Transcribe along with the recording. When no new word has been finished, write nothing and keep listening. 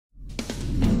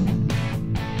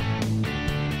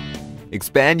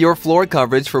Expand your floor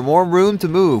coverage for more room to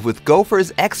move with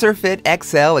Gopher's ExerFit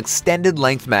XL Extended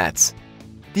Length Mats.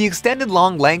 The extended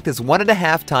long length is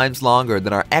 1.5 times longer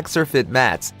than our ExerFit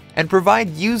mats and provide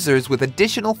users with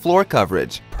additional floor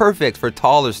coverage, perfect for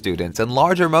taller students and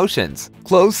larger motions.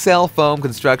 Closed-cell foam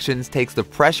constructions takes the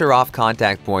pressure off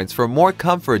contact points for more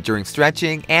comfort during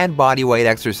stretching and bodyweight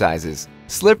exercises.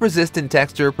 Slip-resistant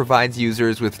texture provides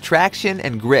users with traction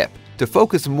and grip to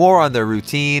focus more on their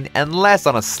routine and less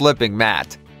on a slipping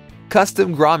mat.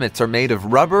 Custom grommets are made of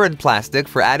rubber and plastic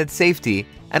for added safety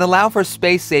and allow for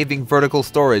space-saving vertical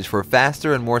storage for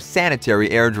faster and more sanitary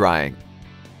air drying.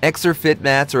 ExerFit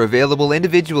mats are available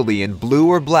individually in blue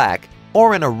or black,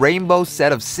 or in a rainbow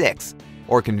set of 6,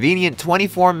 or convenient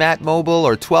 24-mat mobile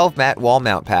or 12-mat wall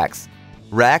mount packs.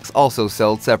 Racks also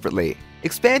sold separately.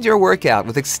 Expand your workout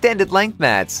with extended length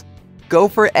mats.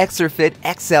 Gopher ExerFit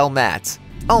XL mats,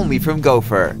 only from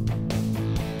Gopher.